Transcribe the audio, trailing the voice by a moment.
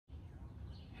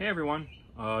Hey everyone,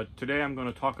 today I'm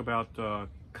going to talk about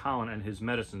Colin and his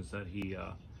medicines that he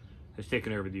has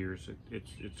taken over the years.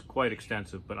 It's quite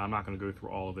extensive, but I'm not going to go through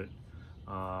all of it.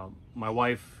 My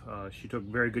wife, she took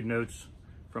very good notes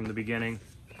from the beginning.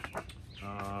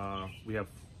 We have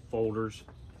folders,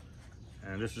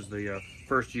 and this is the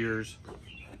first years,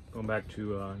 going back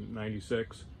to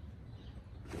 96,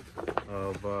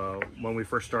 of when we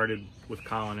first started with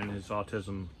Colin and his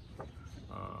autism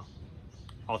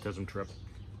trip.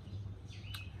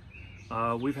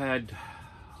 We've had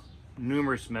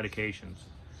numerous medications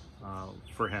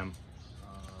for him.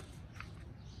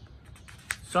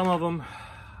 Some of them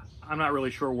I'm not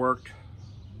really sure worked,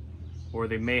 or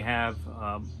they may have.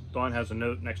 Dawn has a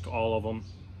note next to all of them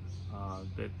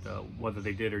that whether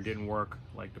they did or didn't work.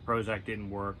 Like the Prozac didn't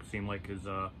work. Seemed like his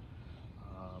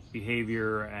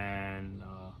behavior and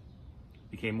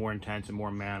became more intense and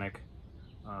more manic.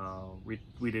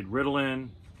 We did Ritalin.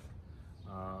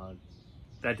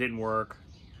 That didn't work.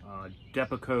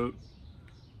 Depakote,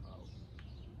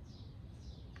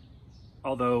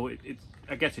 although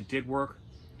I guess it did work,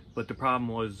 but the problem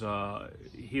was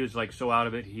he was like so out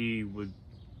of it, he would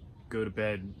go to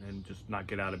bed and just not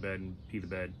get out of bed and pee the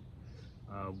bed.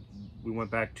 We went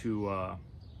back to a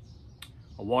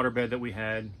water bed that we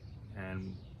had,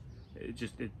 and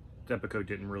Depakote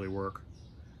didn't really work.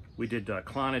 We did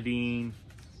clonidine.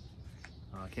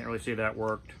 Can't really say that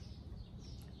worked.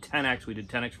 10x, we did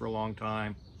 10x for a long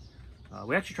time.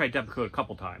 We actually tried Depakote a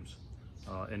couple times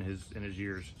in his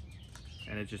years,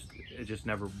 and it just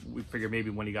never. We figured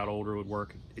maybe when he got older it would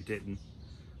work. It didn't.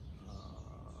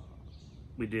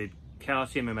 We did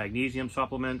calcium and magnesium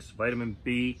supplements, vitamin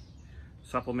B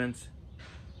supplements,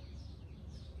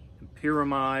 and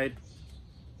pyramide.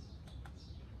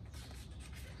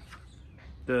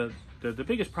 The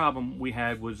biggest problem we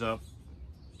had was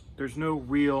there's no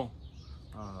real.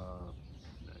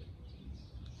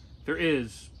 There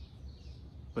is,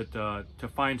 but to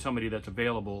find somebody that's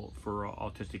available for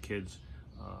autistic kids,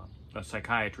 a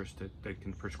psychiatrist that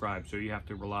can prescribe. So you have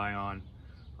to rely on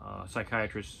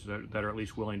psychiatrists that are at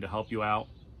least willing to help you out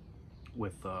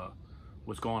with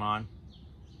what's going on.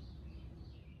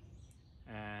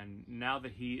 And now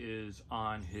that he is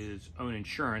on his own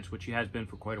insurance, which he has been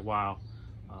for quite a while,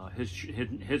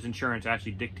 his insurance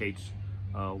actually dictates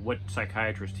what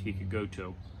psychiatrist he could go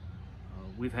to.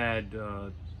 We've had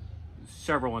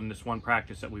several in this one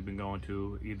practice that we've been going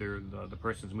to. Either the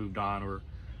person's moved on, or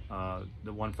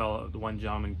the one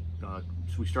gentleman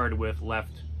we started with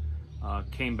left,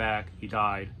 came back, he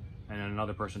died, and then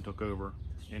another person took over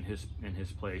in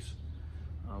his place.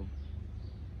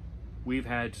 We've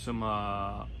had some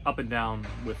up and down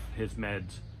with his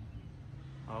meds.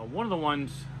 One of the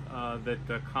ones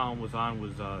that Colin was on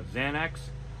was Xanax.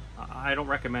 I don't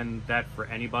recommend that for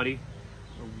anybody.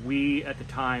 We at the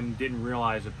time didn't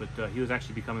realize it, but he was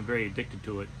actually becoming very addicted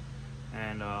to it.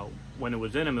 And when it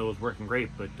was in him, it was working great.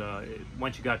 But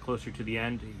once you got closer to the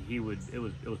end, it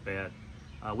was bad.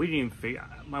 We didn't even figure.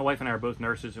 My wife and I are both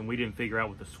nurses, and we didn't figure out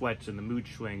with the sweats and the mood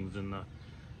swings and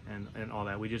all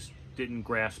that. We just didn't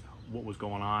grasp what was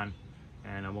going on.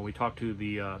 And when we talked to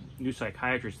the new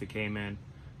psychiatrist that came in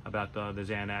about the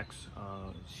Xanax,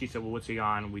 she said, "Well, what's he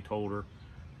on?" And we told her.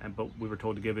 But we were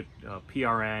told to give it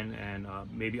PRN and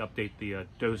maybe update the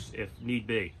dose if need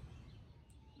be.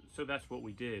 So that's what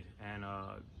we did. And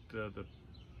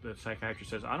the psychiatrist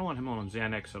says, "I don't want him on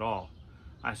Xanax at all."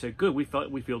 I said, "Good, we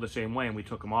feel the same way," and we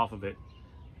took him off of it.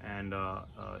 And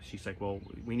she's like, "Well,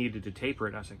 we needed to taper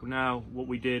it." I was like, "No, what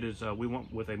we did is we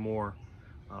went with a more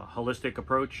holistic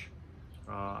approach."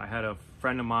 I had a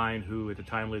friend of mine who at the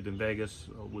time lived in Vegas,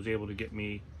 was able to get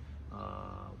me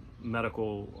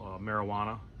medical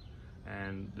marijuana,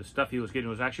 and the stuff he was getting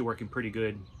was actually working pretty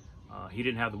good. He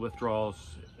didn't have the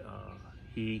withdrawals.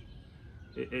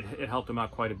 It helped him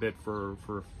out quite a bit for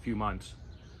a few months.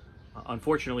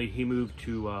 Unfortunately, he moved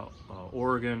to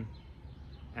Oregon,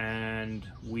 and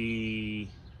we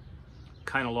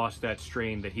kind of lost that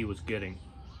strain that he was getting.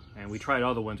 And we tried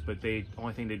other ones, but the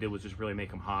only thing they did was just really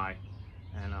make him high,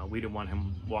 and we didn't want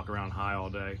him walking around high all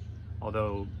day.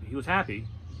 Although he was happy,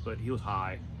 but he was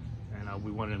high, and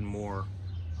we wanted him more,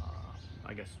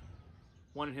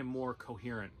 wanted him more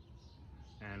coherent,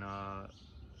 and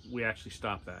we actually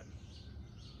stopped that.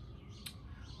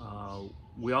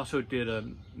 We also did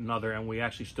another, and we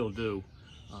actually still do.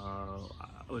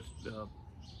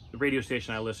 The radio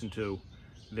station I listened to,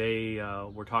 they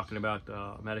were talking about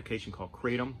a medication called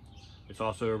Kratom. It's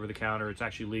also over the counter. It's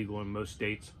actually legal in most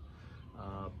states.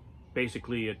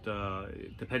 Basically,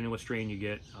 depending on what strain you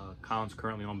get, Colin's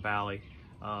currently on Bali.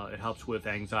 It helps with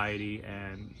anxiety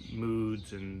and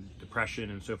moods and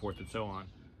depression and so forth and so on.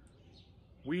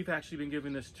 We've actually been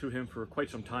giving this to him for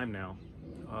quite some time now.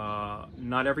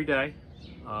 Not every day,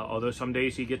 although some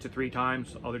days he gets it 3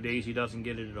 times, other days he doesn't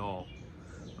get it at all.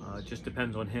 It just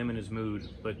depends on him and his mood.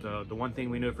 But the one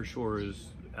thing we know for sure is,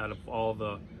 out of all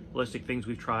the holistic things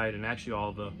we've tried, and actually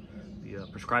all the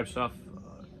prescribed stuff,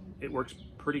 it works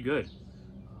pretty good.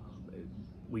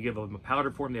 We give them a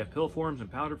powdered form. They have pill forms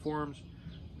and powdered forms.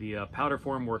 The powder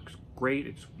form works great.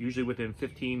 It's usually within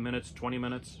 15 minutes, 20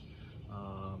 minutes.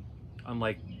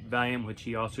 Unlike Valium, which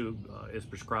he also is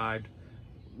prescribed,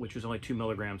 which is only 2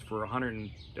 milligrams for a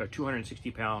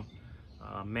 260-pound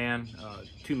man.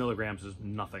 2 milligrams is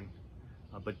nothing.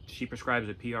 But she prescribes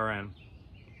a PRN.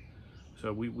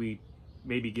 So we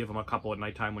maybe give him a couple at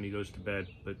nighttime when he goes to bed.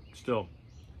 But still,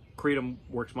 Kratom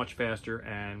works much faster,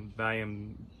 and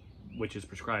Valium, which is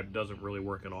prescribed, doesn't really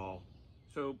work at all.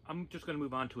 So I'm just going to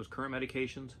move on to his current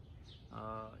medications.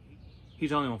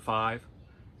 He's only on 5.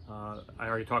 I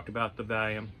already talked about the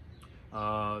Valium.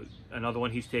 Another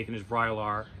one he's taking is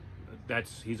Vraylar.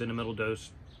 He's in the middle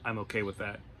dose. I'm okay with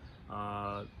that.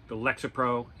 The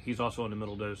Lexapro, he's also in the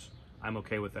middle dose. I'm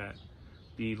okay with that.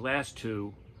 The last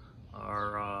 2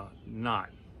 are not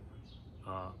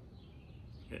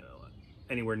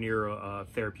anywhere near a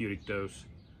therapeutic dose.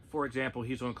 For example,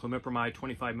 he's on clomipramide,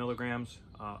 25 milligrams.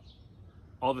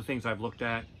 All the things I've looked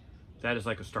at, that is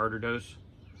like a starter dose.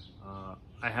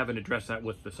 I haven't addressed that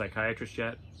with the psychiatrist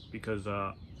yet, because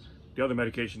the other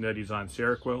medication that he's on,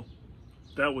 Seroquel,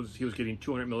 he was getting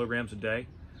 200 milligrams a day.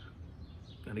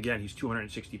 And again, he's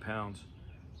 260 pounds.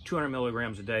 200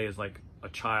 milligrams a day is like a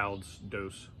child's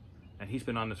dose. And he's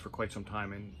been on this for quite some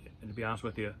time. And to be honest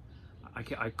with you,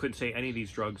 I couldn't say any of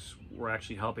these drugs were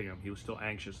actually helping him. He was still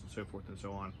anxious and so forth and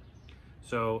so on.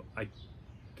 So I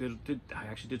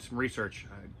actually did some research.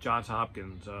 Johns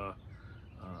Hopkins, the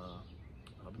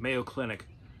Mayo Clinic,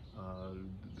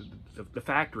 the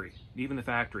factory, even the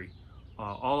factory,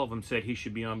 all of them said he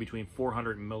should be on between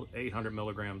 400 and 800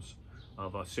 milligrams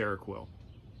of Seroquel.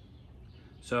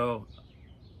 So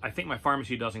I think my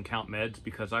pharmacy doesn't count meds,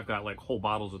 because I've got like whole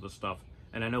bottles of the stuff,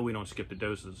 and I know we don't skip the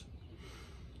doses.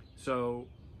 So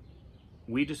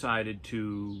we decided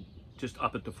to just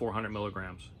up it to 400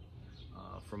 milligrams,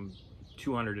 from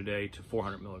 200 a day to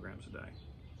 400 milligrams a day.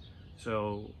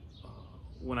 So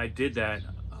when I did that,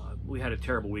 we had a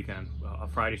terrible weekend.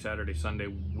 Friday, Saturday, Sunday,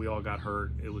 we all got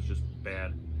hurt. It was just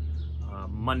bad.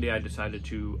 Monday, I decided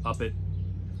to up it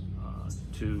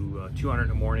to 200 in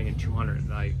the morning and 200 at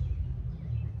night.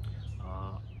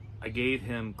 I gave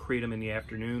him Kratom in the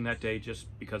afternoon that day just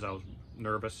because I was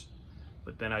nervous.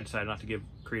 But then I decided not to give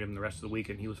Kratom the rest of the week,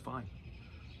 and he was fine.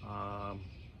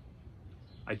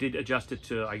 I did adjust it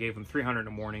to, I gave him 300 in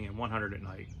the morning and 100 at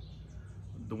night.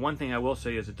 The one thing I will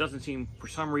say is, it doesn't seem, for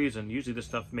some reason, usually this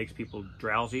stuff makes people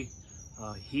drowsy.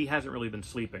 He hasn't really been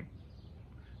sleeping,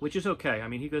 which is okay. I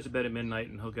mean, he goes to bed at midnight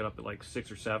and he'll get up at like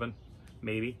 6 or 7,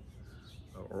 maybe,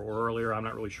 or earlier. I'm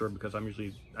not really sure, because I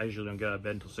usually don't get out of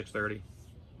bed until 6:30.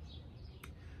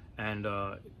 And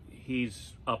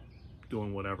he's up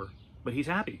doing whatever, but he's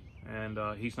happy, and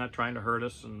he's not trying to hurt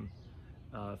us, and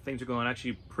things are going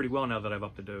actually pretty well now that I've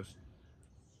upped the dose.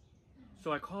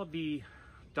 So I called the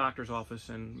doctor's office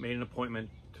and made an appointment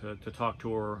to talk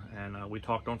to her, and we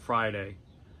talked on Friday,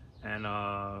 and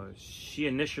she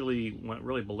initially went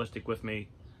really ballistic with me,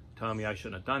 telling me I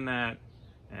shouldn't have done that,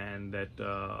 and that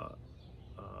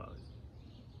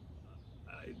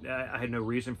I had no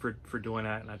reason for doing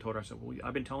that. And I told her, I said, well,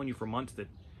 I've been telling you for months that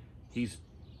he's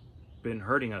been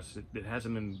hurting us. It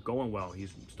hasn't been going well.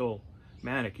 He's still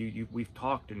manic. We've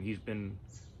talked, and he's been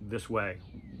this way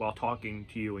while talking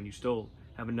to you, and you still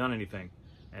haven't done anything.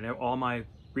 And all my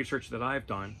research that I've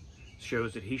done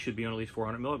shows that he should be on at least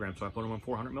 400 milligrams. So I put him on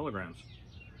 400 milligrams.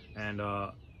 And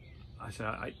I said,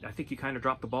 I think you kind of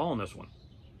dropped the ball on this one.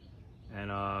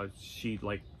 And she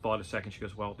like thought a second. She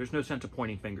goes, well, there's no sense of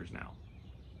pointing fingers now.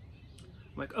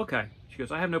 I'm like, okay. She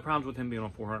goes, I have no problems with him being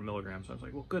on 400 milligrams. I was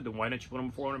like, well, good. Then why didn't you put him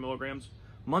on 400 milligrams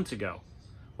months ago?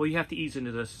 Well, you have to ease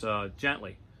into this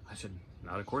gently. I said,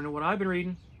 not according to what I've been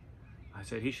reading. I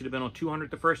said, he should have been on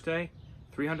 200 the first day,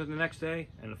 300 the next day,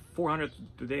 and 400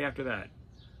 the day after that.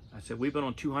 I said, we've been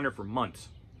on 200 for months.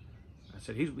 I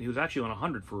said, he was actually on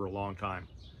 100 for a long time.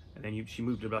 And then she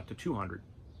moved it up to 200.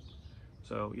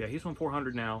 So yeah, he's on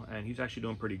 400 now, and he's actually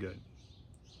doing pretty good.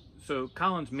 So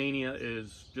Colin's mania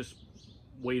is just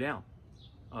way down.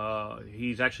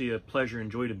 He's actually a pleasure and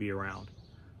joy to be around.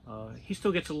 He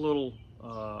still gets a little,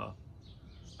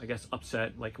 I guess,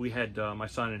 upset. Like we had, my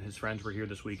son and his friends were here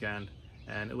this weekend,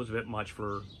 and it was a bit much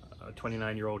for a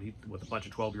 29-year-old with a bunch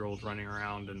of 12-year-olds running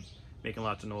around and making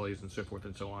lots of noise and so forth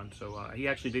and so on. So he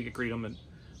actually did get Kratom,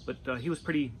 but he was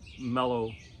pretty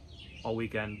mellow all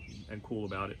weekend and cool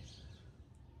about it.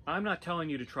 I'm not telling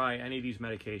you to try any of these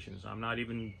medications. I'm not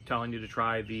even telling you to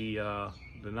try the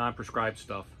non-prescribed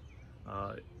stuff.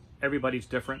 Everybody's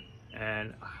different,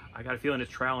 and I got a feeling it's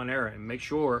trial and error. And make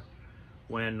sure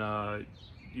when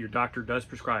your doctor does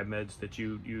prescribe meds that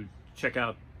you check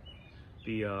out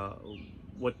the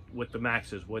what the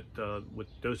max is, what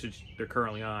dosage they're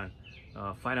currently on.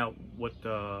 Find out what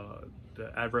the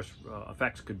adverse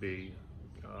effects could be.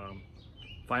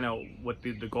 Find out what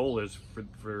the goal is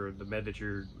for the med that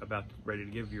you're ready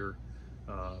to give your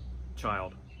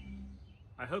child.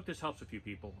 I hope this helps a few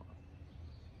people.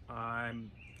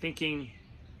 I'm thinking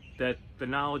that the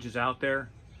knowledge is out there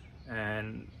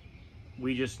and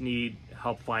we just need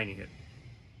help finding it.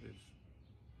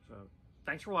 So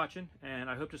thanks for watching, and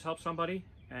I hope this helps somebody,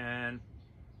 and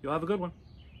you'll have a good one.